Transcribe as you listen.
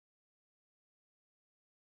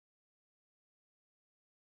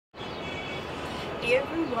Hey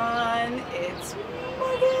everyone, it's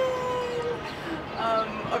Morgan!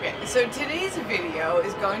 Okay, so today's video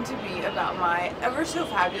is going to be about my ever so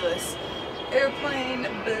fabulous airplane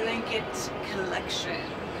blanket collection.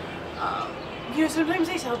 You know, sometimes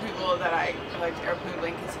I tell people that I collect airplane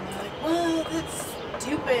blankets and they're like, well, that's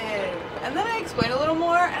stupid. And then I explain a little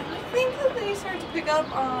more and I think that they start to pick up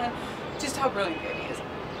on just how brilliant the idea is.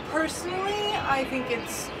 Personally, I think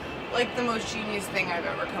it's like the most genius thing I've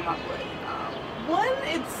ever come up with. One,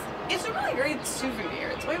 it's a really great souvenir.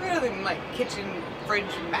 It's way better than like kitchen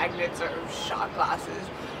fridge magnets or shot glasses.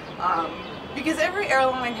 Because every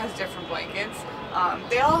airline has different blankets.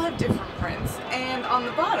 They all have different prints, and on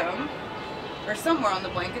the bottom, or somewhere on the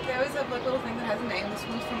blanket, they always have like a little thing that has a name. This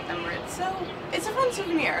one's from Emirates, so it's a fun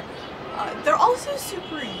souvenir. They're also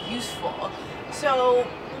super useful. So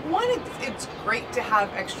one, it's great to have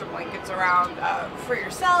extra blankets around for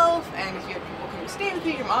yourself, and if you have people come to stay with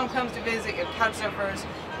you, your mom comes to visit, you have couch surfers,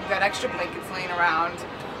 you've got extra blankets laying around.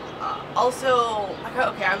 Also,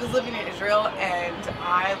 okay, I was living in Israel and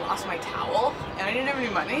I lost my towel, and I didn't have any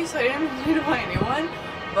money, so I didn't need to buy a new one,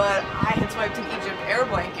 but I had swiped an Egypt Air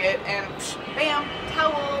blanket, and bam,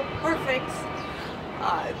 towel, perfect.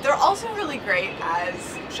 They're also really great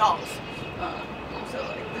as shawls. So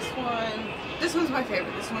like this one's my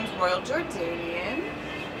favorite. This one's Royal Jordanian.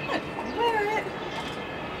 And you can wear it,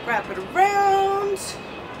 wrap it around,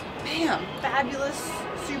 bam, fabulous,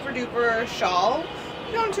 super duper shawl.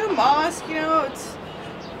 You go into a mosque, you know, it's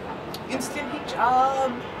instant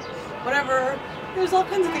hijab, whatever. There's all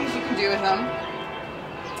kinds of things you can do with them.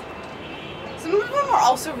 Some of them are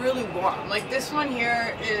also really warm. Like this one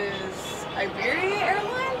here is Iberia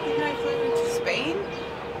Airline. I think I flew into Spain.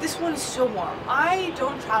 This one is so warm. I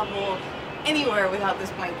don't travel anywhere without this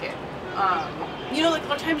blanket. You know, like a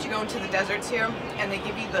lot of times you go into the deserts here and they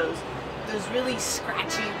give you those really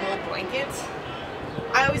scratchy wool blankets.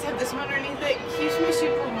 I always have this one underneath it. It keeps me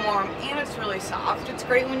super warm and it's really soft. It's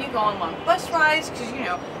great when you go on long bus rides because, you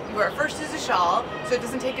know, you wear it first as a shawl so it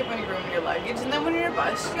doesn't take up any room in your luggage, and then when you're in a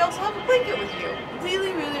bus you also have a blanket with you.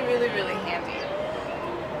 Really, really, really, really handy.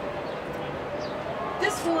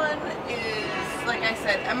 This one is, like I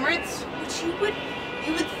said, Emirates, which you would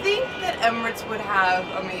think that Emirates would have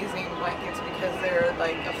amazing blankets because they're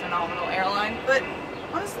like a phenomenal airline, but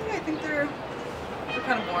honestly I think they're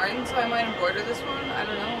kind of boring, so I might embroider this one. I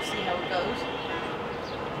don't know, we'll see how it goes.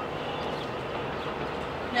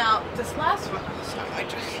 Now, this last one, oh sorry, my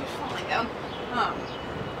dress keeps falling down.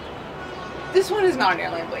 This one is not an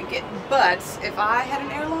airline blanket, but if I had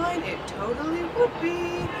an airline, it totally would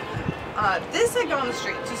be. This I go on the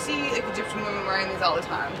street. You see like Egyptian women wearing these all the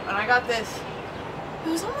time, and I got this. It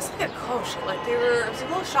was almost like a kosher, like it was a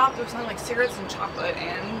little shop that was selling like cigarettes and chocolate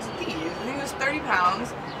and these. I think it was 30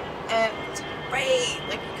 pounds, and it's great.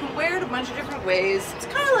 Like you can wear it a bunch of different ways. It's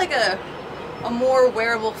kind of like a more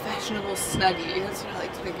wearable, fashionable snuggie. That's what I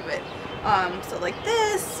like to think of it. So like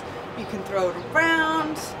this, you can throw it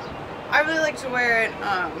around. I really like to wear it.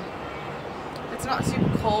 It's not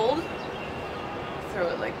super cold. Throw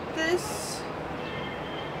it like this.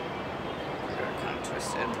 Kind of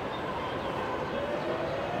twisted.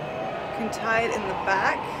 You can tie it in the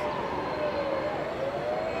back.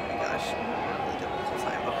 Oh my gosh, I'm really difficult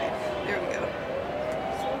time. Okay, there we go.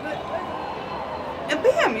 Just a little bit. And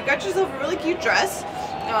bam, you got yourself a really cute dress.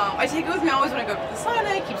 I take it with me always when I go to the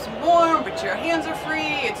sauna. It keeps them warm, but your hands are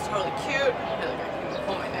free. It's totally cute. I feel like I can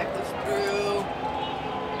pull my necklace through.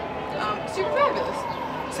 Super fabulous.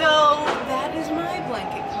 So that is my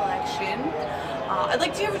blanket collection. I'd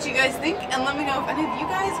like to hear what you guys think, and let me know if any of you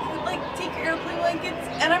guys would like to take your airplane blankets.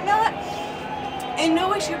 And I'm not in no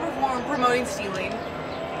way, shape, or form promoting stealing.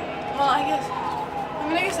 Well, I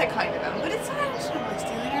guess I kind of am, but it's not actually really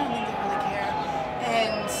stealing. I don't think they really care.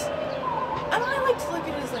 And I don't know, I like to look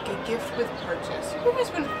at it as like a gift with purchase. If you're gonna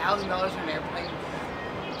spend $1,000 on an airplane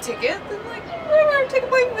ticket, then like whatever, take a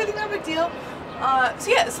blanket with you, no big deal. So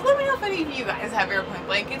yeah, so let me know if any of you guys have airplane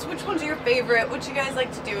blankets, which ones are your favorite, what you guys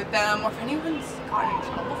like to do with them, or if anyone's gotten in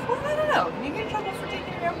trouble for it. I don't know. Can you get in trouble for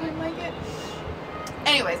taking your airplane blanket?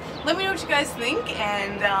 Anyways, let me know what you guys think,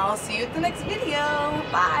 and I'll see you at the next video.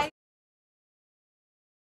 Bye!